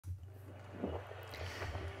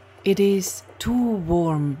It is too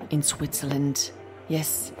warm in Switzerland.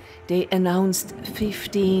 Yes, they announced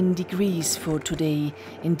 15 degrees for today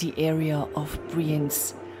in the area of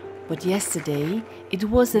Brienz. But yesterday it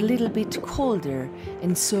was a little bit colder,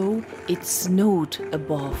 and so it snowed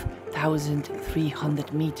above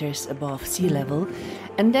 1,300 meters above sea level,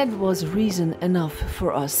 and that was reason enough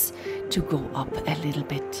for us to go up a little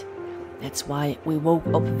bit. That's why we woke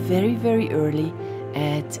up very, very early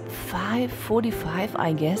at 5:45,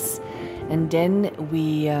 I guess, and then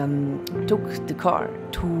we took the car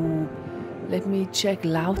to, let me check,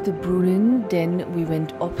 Lauterbrunnen. Then we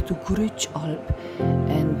went up to Grütschalp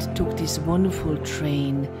and took this wonderful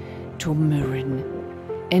train to Mürren.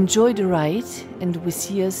 Enjoy the ride, and we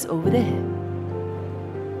see us over there.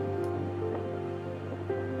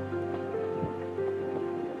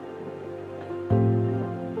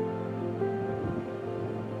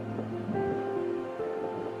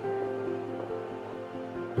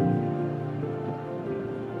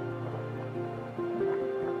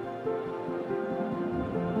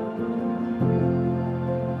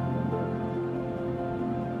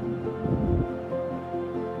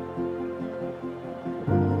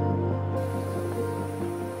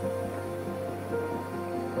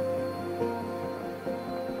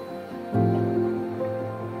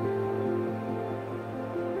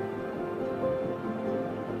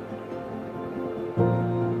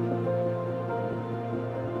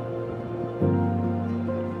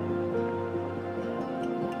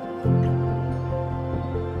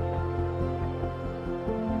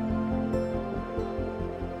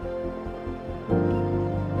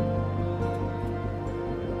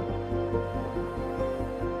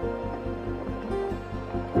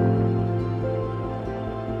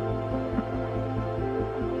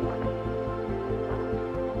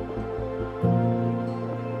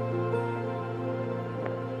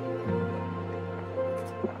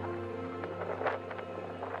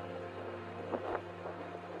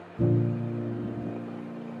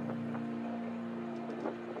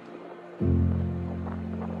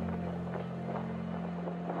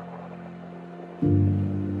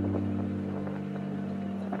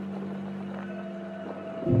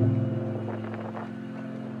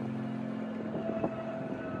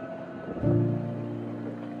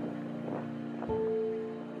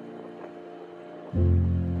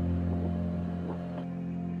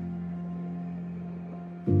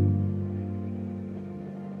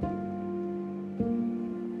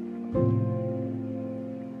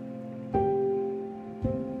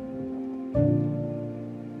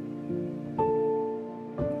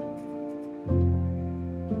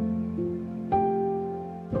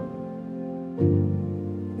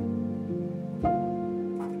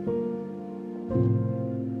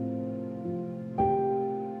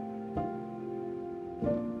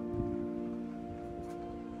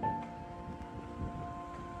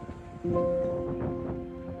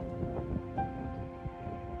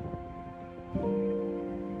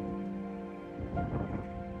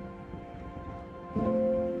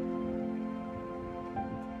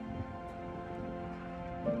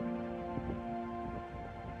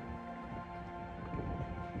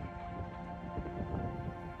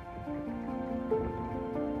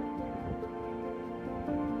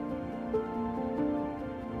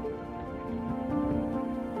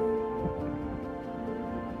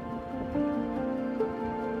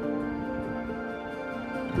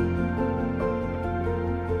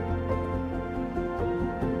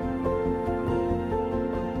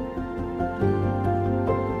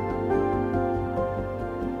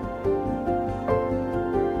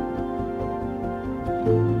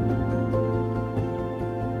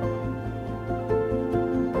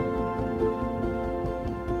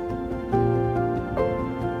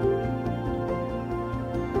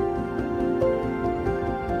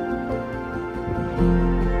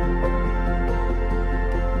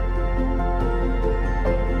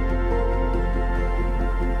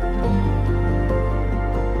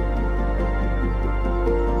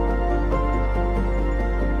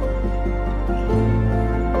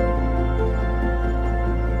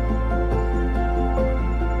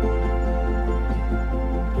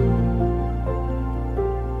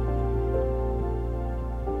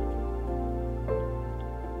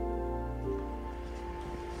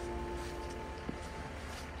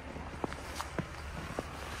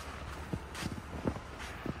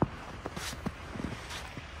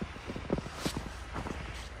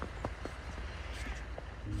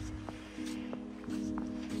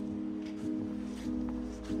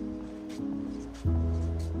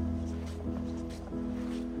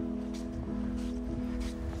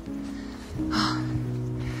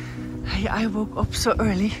 I woke up so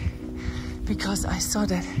early because I saw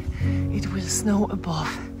that it will snow above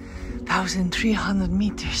 1,300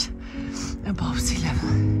 meters above sea level.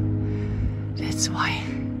 That's why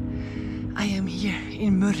I am here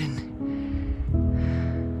in Mürren.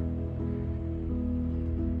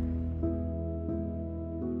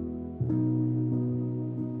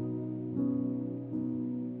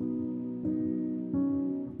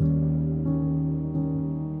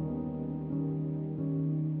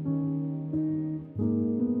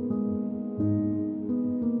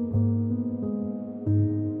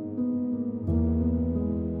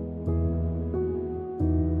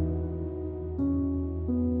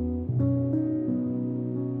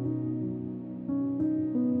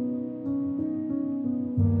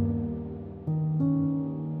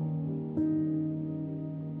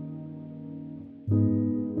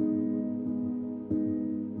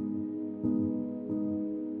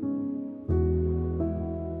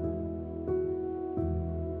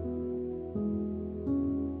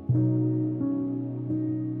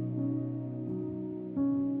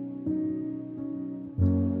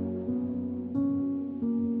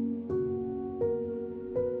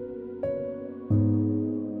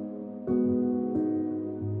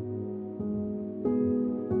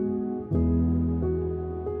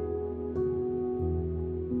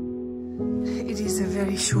 It is a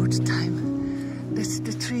very short time that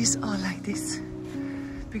the trees are like this,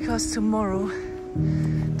 because tomorrow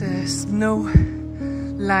the snow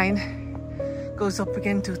line goes up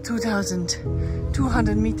again to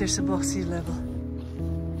 2,200 meters above sea level.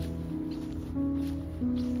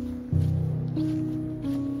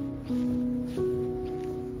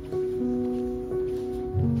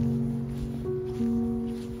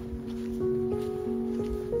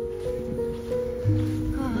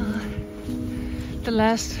 The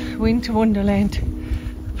last winter wonderland,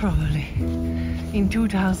 probably in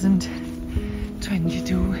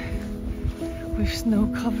 2022, with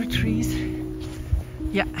snow-covered trees.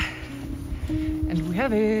 Yeah, and we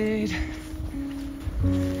have it.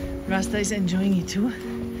 Rasta is enjoying it too.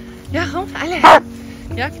 Ja, komm, alle.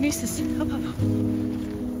 Ja, genießt es. Hopp, hopp, hopp.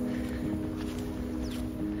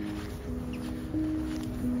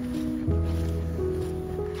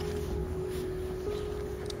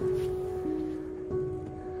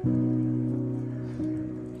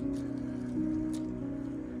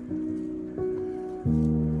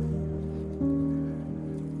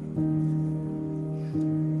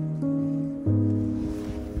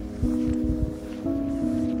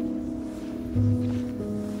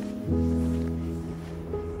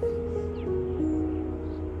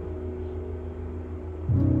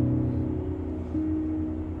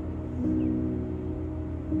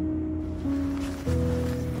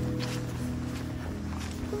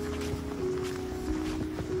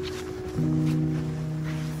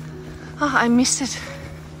 Oh, I missed it.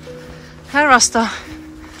 Hi, Rasta.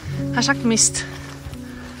 Hast du gemisst?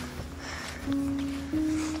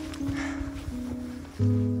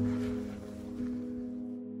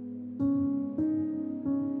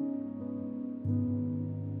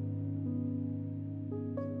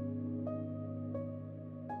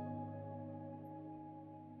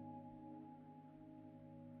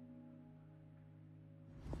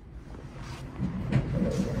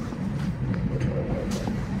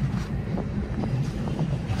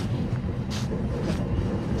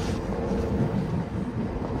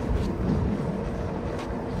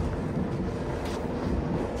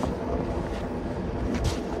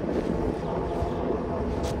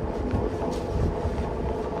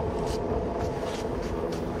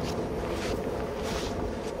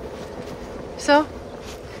 So,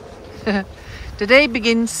 the day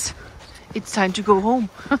begins. It's time to go home.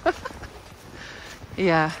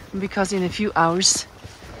 Yeah, because in a few hours,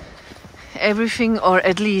 everything, or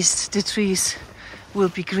at least the trees, will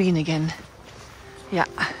be green again. Yeah.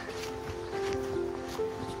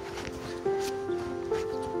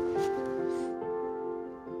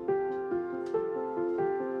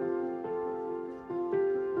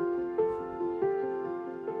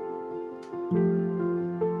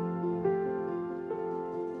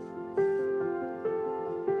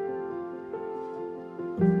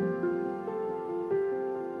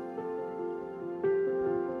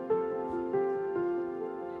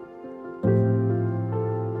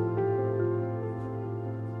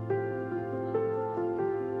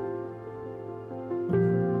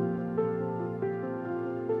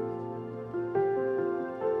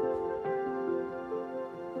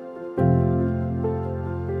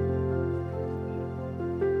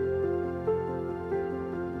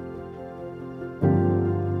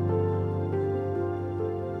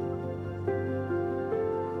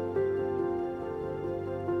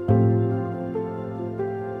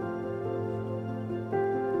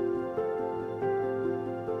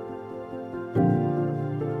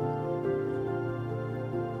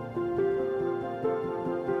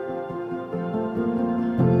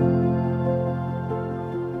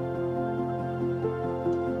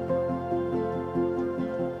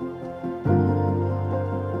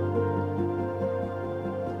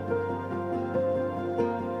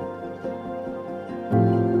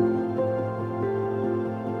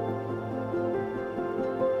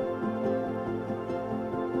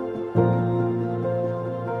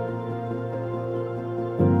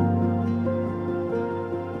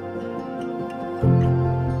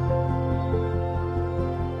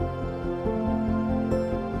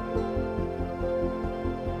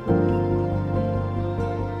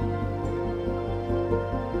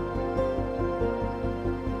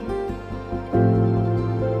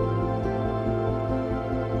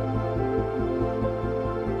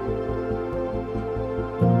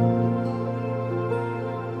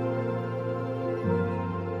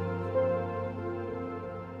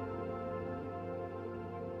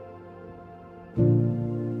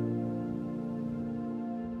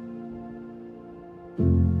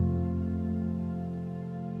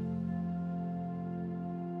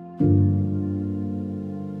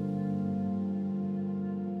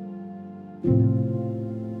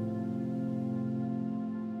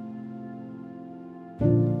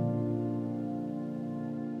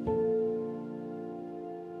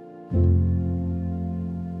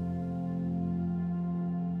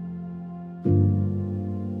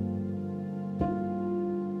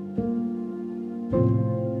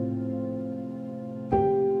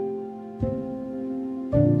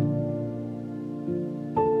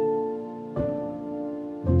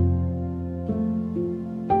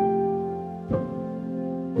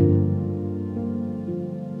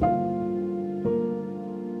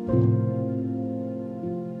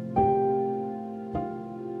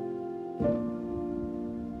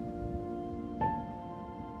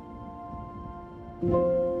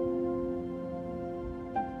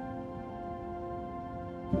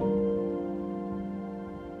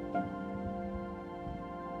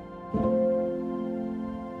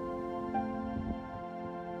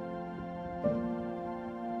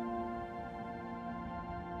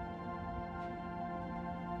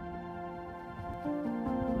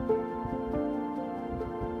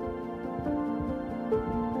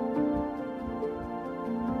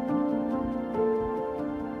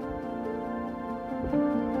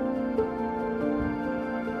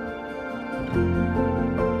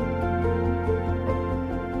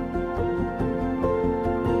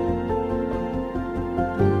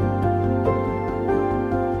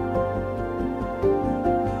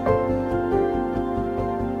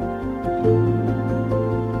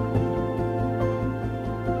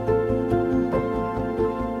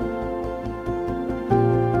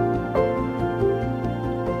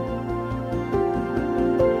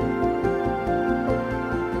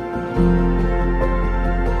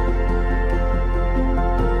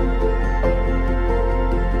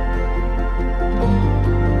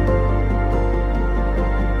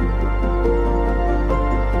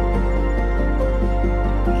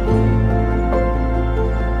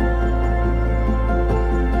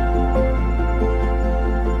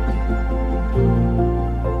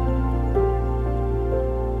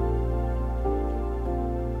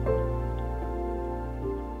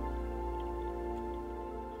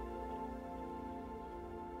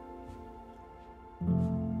 you.